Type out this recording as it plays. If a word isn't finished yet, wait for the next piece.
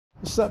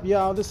What's up,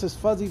 y'all? This is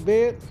Fuzzy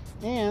Beard,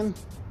 and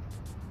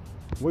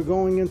we're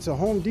going into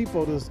Home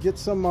Depot to get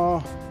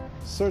some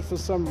search for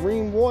some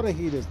Rheem water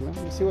heaters, man.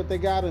 Let me see what they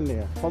got in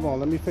there. Hold on,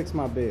 let me fix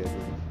my bed.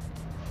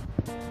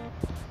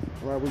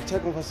 All right, we're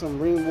checking for some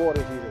Rheem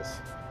water heaters.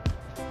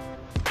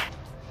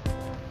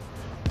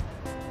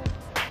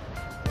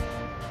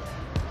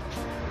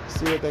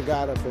 See what they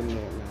got up in there,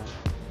 man.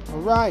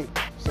 All right,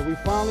 so we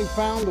finally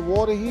found the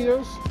water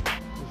heaters.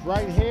 It's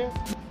right here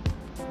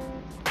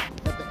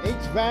at the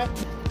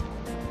HVAC.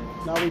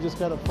 Now we just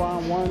gotta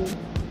find one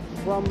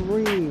from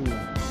Rheem.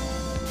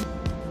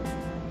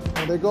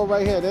 Oh, they go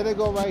right here. There they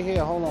go right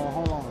here. Hold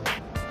on.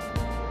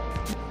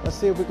 Let's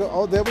see if we go.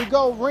 Oh, there we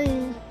go,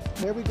 Rheem.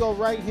 There we go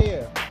right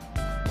here.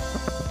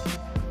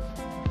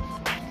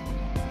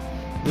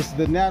 This is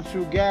the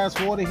natural gas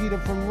water heater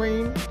from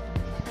Rheem.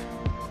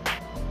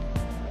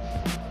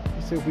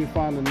 Let's see if we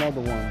find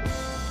another one.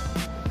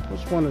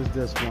 Which one is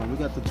this one? We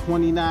got the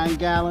 29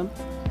 gallon.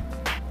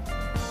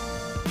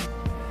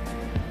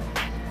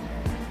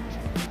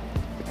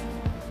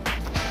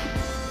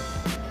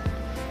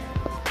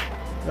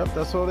 Yep,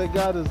 that's all they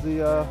got is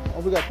the, oh,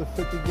 we got the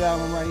 50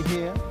 gallon right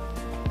here.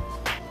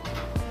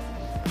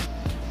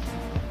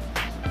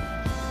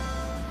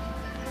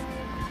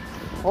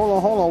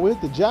 Hold on, we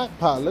hit the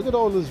jackpot. Look at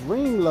all this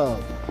Rheem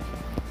love.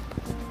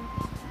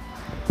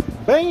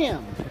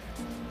 Bam!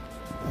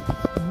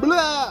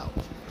 Blah!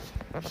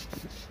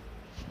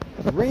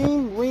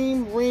 Rheem.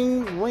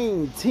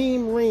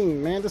 Team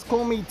Rheem, man. Just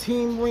call me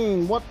Team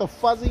Rheem. What the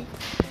fuzzy?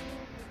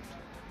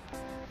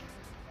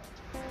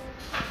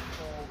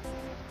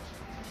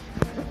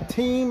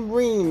 Team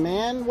Rheem,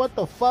 man. What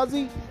the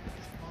fuzzy?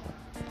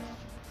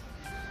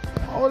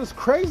 Oh, there's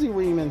crazy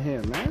Rheem in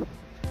here, man.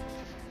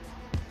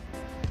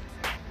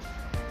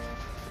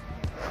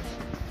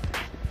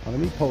 Oh, let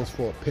me pose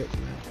for a pic,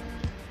 man.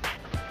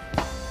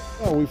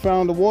 Oh, we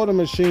found the water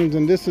machines,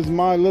 and this is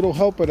my little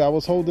helper that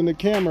was holding the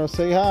camera.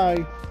 Say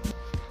hi.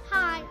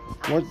 Hi.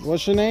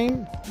 What's your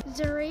name?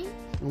 Zuri.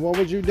 And what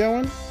was you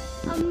doing?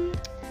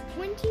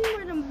 Pointing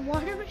where the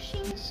water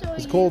machine, so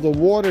It's called a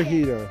water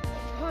heater.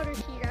 Water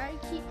heater.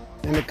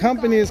 And the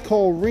company is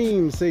called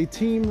Rheem. Say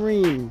Team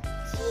Rheem. Team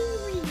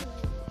Rheem.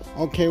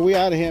 Okay, we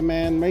out of here,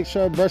 man. Make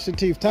sure to brush your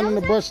teeth. Tell them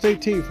to brush their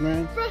teeth,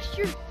 man. Brush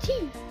your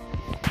teeth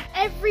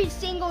every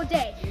single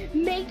day.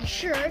 Make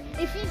sure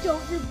if you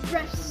don't, your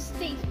breath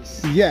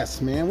stinks.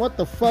 Yes, man. What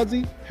the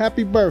fuzzy?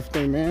 Happy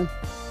birthday, man.